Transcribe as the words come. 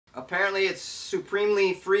Apparently it's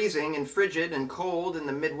supremely freezing and frigid and cold in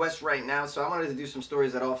the Midwest right now, so I wanted to do some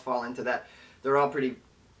stories that all fall into that. They're all pretty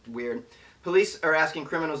weird. Police are asking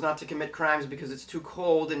criminals not to commit crimes because it's too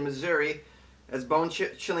cold in Missouri. As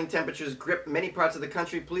bone-chilling temperatures grip many parts of the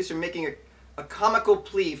country, police are making a comical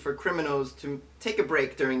plea for criminals to take a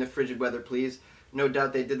break during the frigid weather, please. No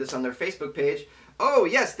doubt they did this on their Facebook page. Oh,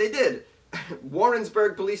 yes, they did.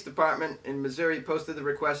 Warrensburg Police Department in Missouri posted the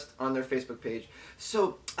request on their Facebook page.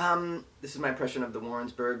 So, this is my impression of the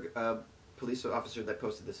Warrensburg police officer that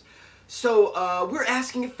posted this. So, we're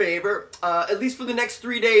asking a favor, at least for the next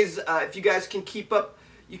 3 days, if you guys can keep up,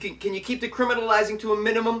 can you keep the criminalizing to a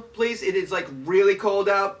minimum, please? It is like really cold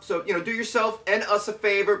out, so, you know, do yourself and us a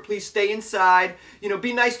favor. Please stay inside. You know,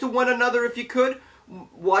 be nice to one another if you could.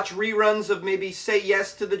 Watch reruns of maybe Say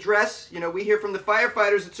Yes to the Dress. You know, we hear from the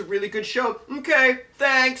firefighters it's a really good show. Okay,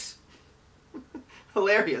 thanks.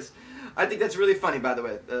 Hilarious. I think that's really funny, by the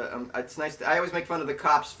way. It's nice. I always make fun of the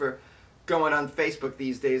cops for going on Facebook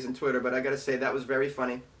these days and Twitter, but I gotta say that was very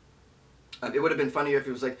funny. It would have been funnier if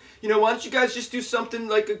it was like, you know, why don't you guys just do something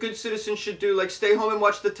like a good citizen should do, like stay home and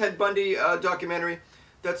watch the Ted Bundy documentary.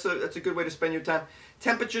 That's a good way to spend your time.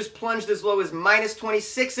 Temperatures plunged as low as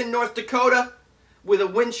 -26 in North Dakota, with a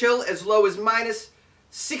wind chill as low as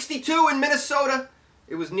 -62 in Minnesota.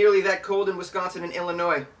 It was nearly that cold in Wisconsin and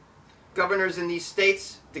Illinois. Governors in these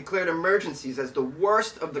states declared emergencies as the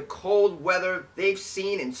worst of the cold weather they've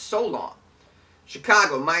seen in so long.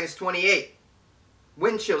 Chicago, -28.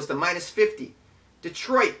 Wind chills to -50.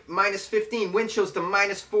 Detroit, -15. Wind chills to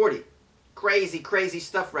 -40. Crazy, crazy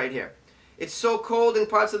stuff right here. It's so cold in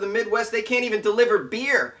parts of the Midwest they can't even deliver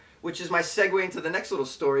beer, which is my segue into the next little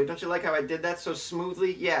story. Don't you like how I did that so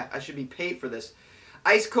smoothly? Yeah, I should be paid for this.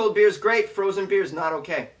 Ice cold beer is great. Frozen beer is not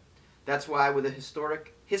okay. That's why with a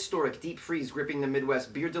historic deep freeze gripping the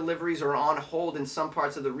Midwest, beer deliveries are on hold in some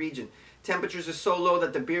parts of the region. Temperatures are so low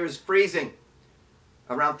that the beer is freezing.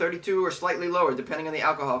 Around 32 or slightly lower, depending on the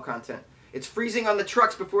alcohol content. It's freezing on the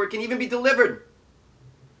trucks before it can even be delivered.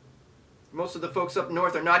 Most of the folks up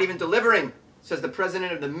north are not even delivering, says the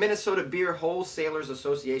president of the Minnesota Beer Wholesalers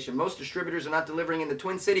Association. Most distributors are not delivering in the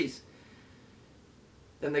Twin Cities.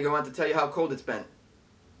 Then they go on to tell you how cold it's been.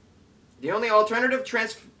 The only alternative,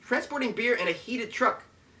 transporting beer in a heated truck,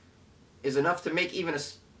 is enough to make even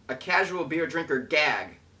a casual beer drinker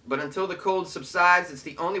gag. But until the cold subsides, it's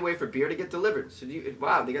the only way for beer to get delivered. So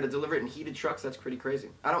wow, they got to deliver it in heated trucks? That's pretty crazy.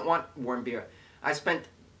 I don't want warm beer. I spent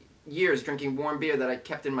years drinking warm beer that I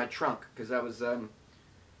kept in my trunk because I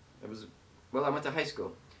went to high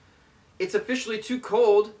school. It's officially too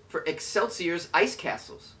cold for Excelsior's ice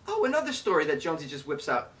castles. Oh, another story that Jonesy just whips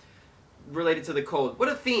out related to the cold. What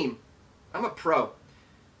a theme. I'm a pro.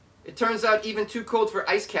 It turns out even too cold for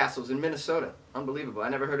ice castles in Minnesota. Unbelievable. I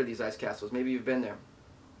never heard of these ice castles. Maybe you've been there.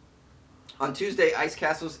 On Tuesday, ice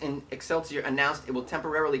castles in Excelsior announced it will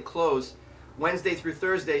temporarily close Wednesday through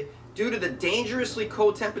Thursday due to the dangerously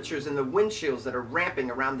cold temperatures and the wind chills that are ramping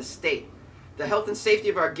around the state. The health and safety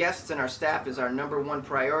of our guests and our staff is our #1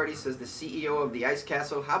 priority, says the CEO of the Ice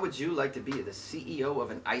Castle. How would you like to be the CEO of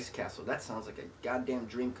an ice castle? That sounds like a goddamn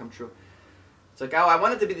dream come true. It's like, oh, I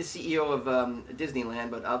wanted to be the CEO of Disneyland,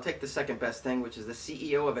 but I'll take the second best thing, which is the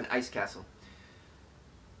CEO of an ice castle.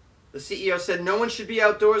 The CEO said no one should be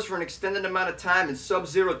outdoors for an extended amount of time in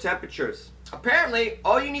sub-zero temperatures. Apparently,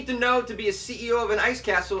 all you need to know to be a CEO of an ice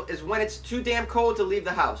castle is when it's too damn cold to leave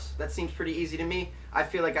the house. That seems pretty easy to me. I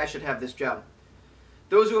feel like I should have this job.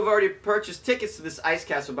 Those who have already purchased tickets to this ice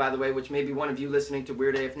castle, by the way, which may be one of you listening to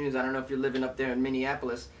Weird AF News. I don't know if you're living up there in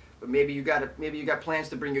Minneapolis, but maybe you got plans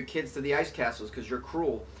to bring your kids to the ice castles because you're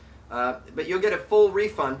cruel. But you'll get a full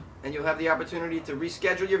refund, and you'll have the opportunity to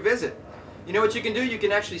reschedule your visit. You know what you can do? You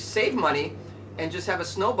can actually save money and just have a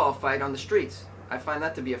snowball fight on the streets. I find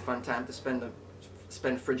that to be a fun time to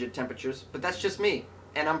spend frigid temperatures, but that's just me,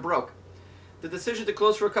 and I'm broke. The decision to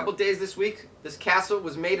close for a couple days this week, this castle,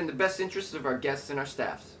 was made in the best interests of our guests and our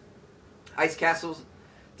staffs. Ice castles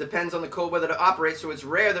depends on the cold weather to operate, so it's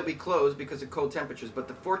rare that we close because of cold temperatures, but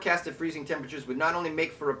the forecasted freezing temperatures would not only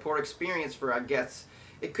make for a poor experience for our guests,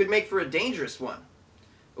 it could make for a dangerous one.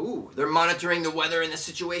 Ooh, they're monitoring the weather and the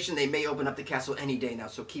situation. They may open up the castle any day now,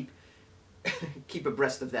 so keep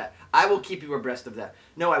abreast of that. I will keep you abreast of that.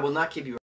 No, I will not keep you